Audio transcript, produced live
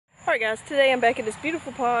Alright guys, today I'm back at this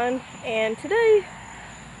beautiful pond, and today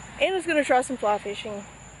Anna's going to try some fly fishing,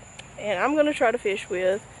 and I'm going to try to fish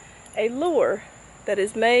with a lure that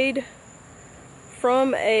is made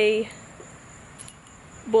from a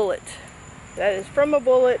bullet. That is from a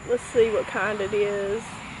bullet. Let's see what kind it is.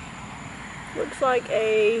 Looks like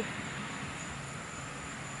a,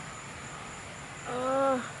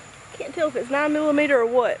 can't tell if it's 9mm or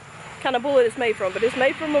what kind of bullet it's made from, but it's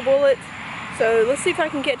made from a bullet. So let's see if I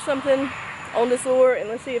can catch something on this lure, and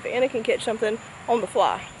let's see if Anna can catch something on the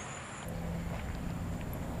fly.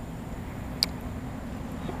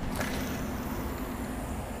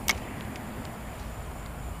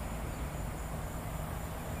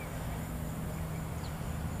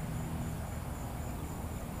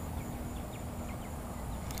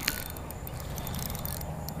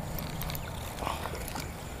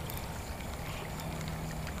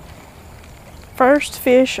 First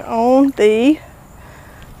fish on the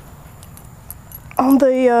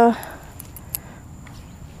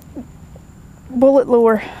bullet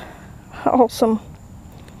lure. Awesome.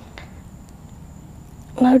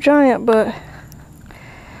 No giant, but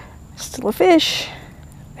still a fish.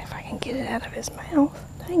 If I can get it out of his mouth.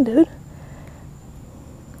 Dang, dude.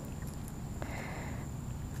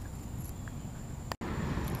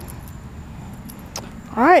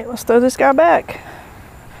 Alright, let's throw this guy back.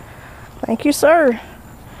 Thank you, sir.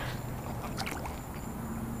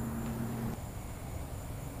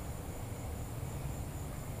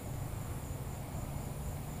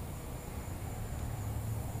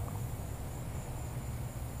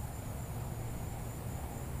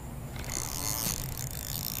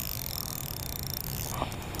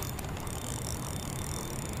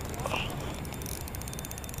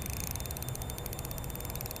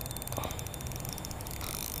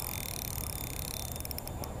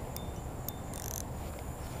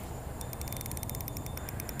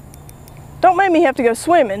 Don't make me have to go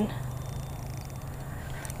swimming.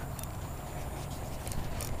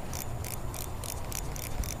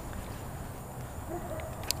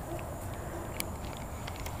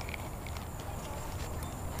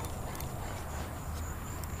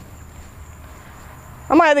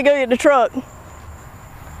 I might have to go get the truck.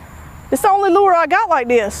 It's the only lure I got like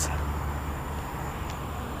this.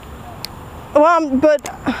 Well, but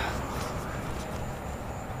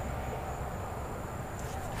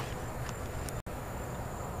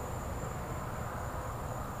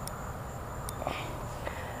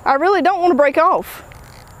I really don't want to break off.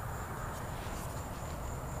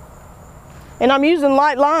 And I'm using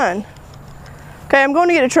light line. Okay, I'm going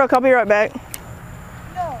to get a truck. I'll be right back.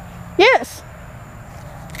 No. Yes.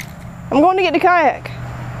 I'm going to get the kayak.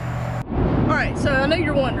 Alright, so I know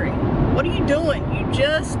you're wondering, what are you doing? You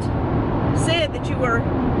just said that you were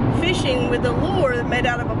fishing with a lure made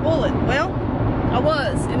out of a bullet. Well, I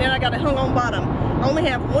was, and then I got it hung on bottom. I only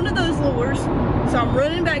have one of those lures, so I'm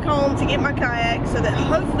running back home to get my kayak so that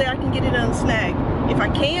hopefully I can get it unsnagged. If I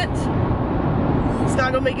can't, it's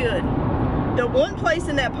not gonna be good. The one place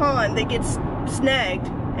in that pond that gets snagged,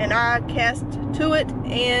 and I cast to it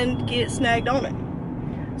and get it snagged on it.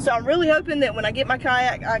 So I'm really hoping that when I get my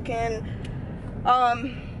kayak, I can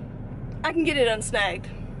get it unsnagged.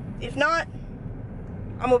 If not,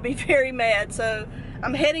 I'm gonna be very mad. So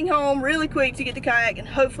I'm heading home really quick to get the kayak, and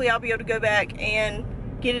hopefully I'll be able to go back and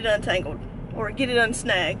get it untangled or get it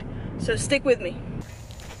unsnagged. So stick with me.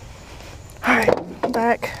 All right,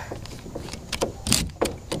 back.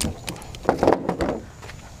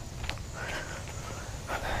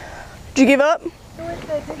 Did you give up? It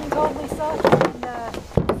didn't totally suck,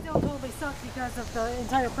 and still totally sucks because of the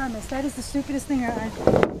entire premise. That is the stupidest thing.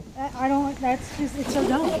 I don't. That's just, it's so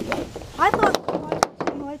dumb. I thought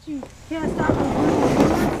they let you cast out those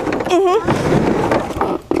little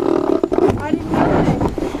I didn't know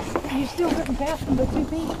that you still couldn't cast them but 2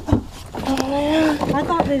 feet. Oh man. I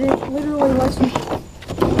thought that it literally lets you.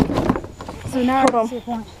 So now I see a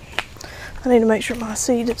point. I need to make sure my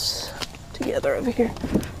seat is together over here.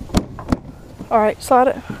 All right, slide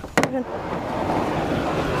it.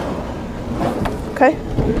 Okay.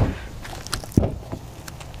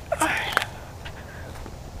 All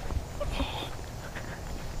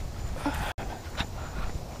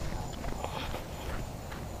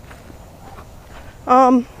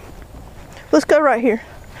right. Let's go right here.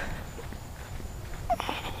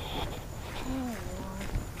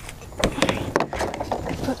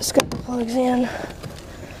 Put the scope plugs in.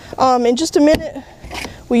 In just a minute,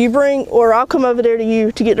 will you bring, or I'll come over there to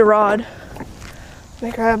you to get the rod. Let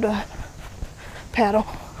me grab the paddle.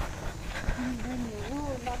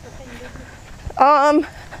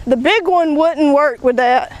 The big one wouldn't work with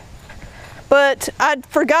that. but I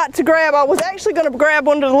forgot to grab. I was actually going to grab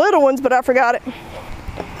one of the little ones, but I forgot it.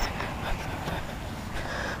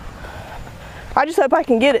 I just hope I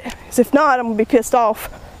can get it, because if not, I'm going to be pissed off.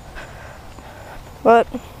 But,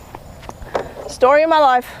 story of my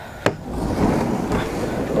life.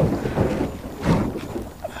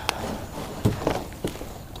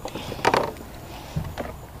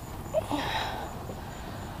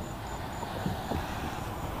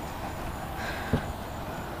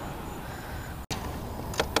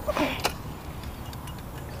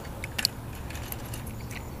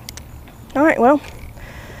 All right, well,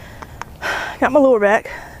 got my lure back,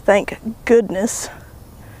 thank goodness.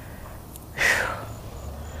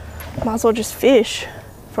 Whew. Might as well just fish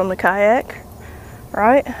from the kayak,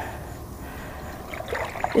 right?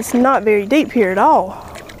 It's not very deep here at all.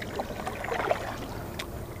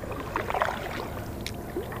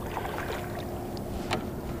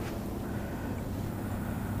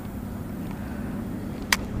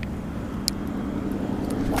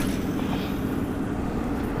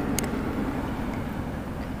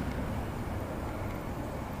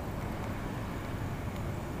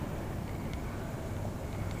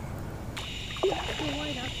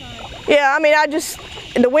 Yeah, I mean,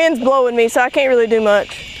 the wind's blowing me, so I can't really do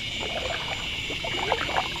much.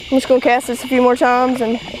 I'm just gonna cast this a few more times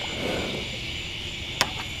and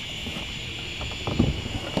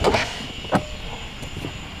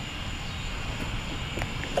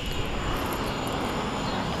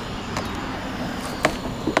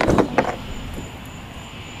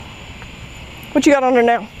what you got on there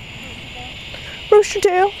now? Rooster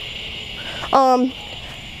tail.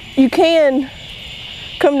 You can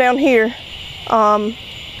come down here,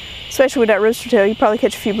 especially with that rooster tail. You probably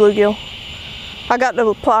catch a few bluegill. I got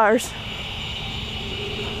the pliers.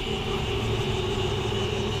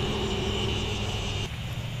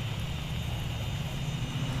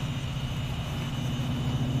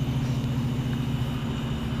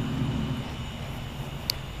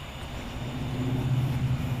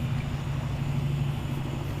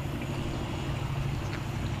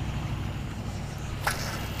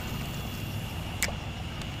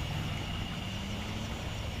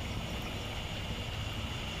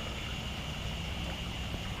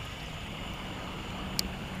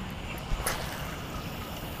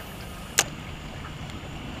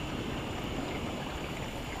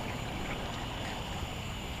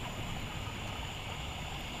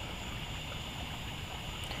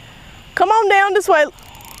 Come on down this way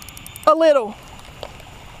a little.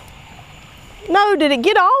 No, did it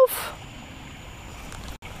get off?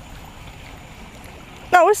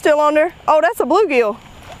 No, it's still on there. Oh, that's a bluegill.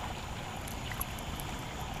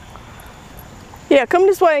 Yeah, come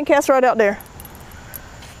this way and cast right out there.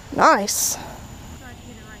 Nice.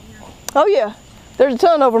 Oh yeah, there's a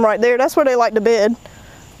ton of them right there. That's where they like to bed.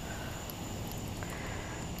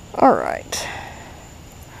 All right.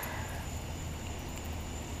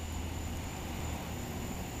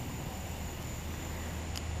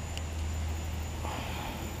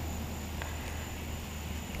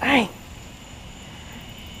 Dang.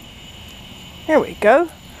 There we go.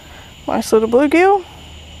 Nice little bluegill.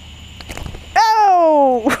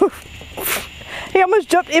 Oh! He almost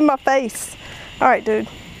jumped in my face. All right, dude.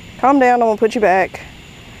 Calm down. I'm gonna put you back.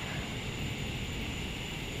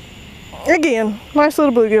 Again, nice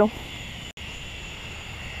little bluegill.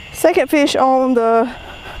 Second fish on the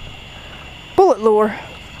bullet lure.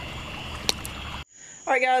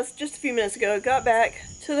 All right, guys. Just a few minutes ago, got back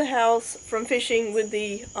to the house from fishing with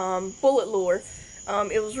the bullet lure.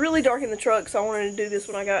 It was really dark in the truck, so I wanted to do this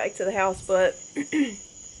when I got back to the house, but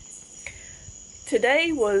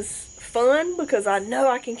today was fun because I know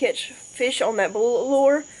I can catch fish on that bullet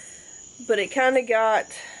lure, but it kind of got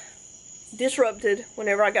disrupted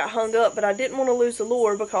whenever I got hung up, but I didn't want to lose the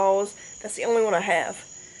lure because that's the only one I have.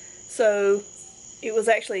 So it was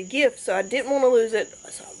actually a gift, so I didn't want to lose it.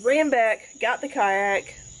 So I ran back, got the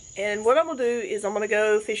kayak, and what I'm going to do is I'm going to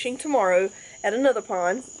go fishing tomorrow at another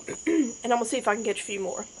pond, and I'm going to see if I can catch a few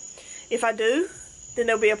more. If I do, then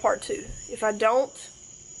there'll be a part 2. If I don't,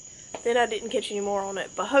 then I didn't catch any more on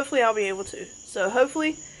it, but hopefully I'll be able to. So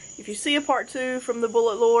hopefully, if you see a part 2 from the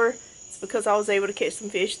bullet lure, it's because I was able to catch some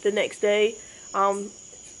fish the next day.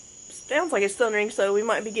 Sounds like it's thundering, so we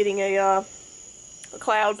might be getting a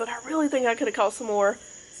cloud, but I really think I could have caught some more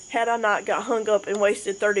had I not got hung up and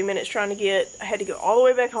wasted 30 minutes trying to get. I had to go all the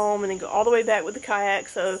way back home and then go all the way back with the kayak,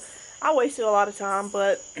 so I wasted a lot of time,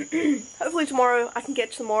 but hopefully tomorrow I can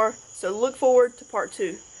catch some more, so look forward to part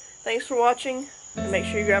 2. Thanks for watching, and make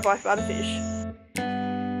sure you grab life by the fish.